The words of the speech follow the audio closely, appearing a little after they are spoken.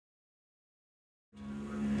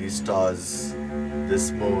these stars, this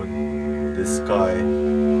moon, this sky,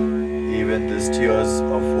 even these tears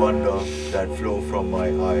of wonder that flow from my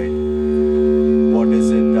eye. What is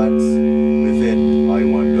it that's within, I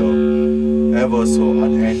wonder, ever so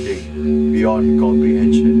unending, beyond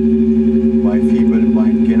comprehension, my feeble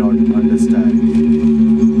mind cannot understand.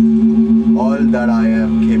 All that I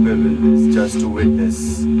am capable is just to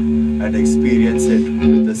witness and experience it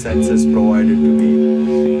with the senses provided to me.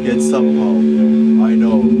 Yet somehow, I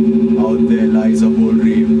know out there lies a whole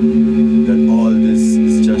dream, that all this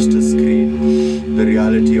is just a screen. The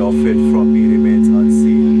reality of it from me remains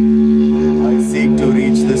unseen. I seek to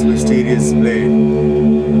reach this mysterious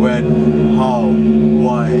plane. When, how,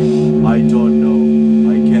 why, I don't know,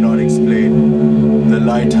 I cannot explain. The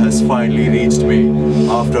light has finally reached me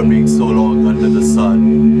after being so long under the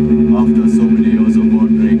sun, after so many years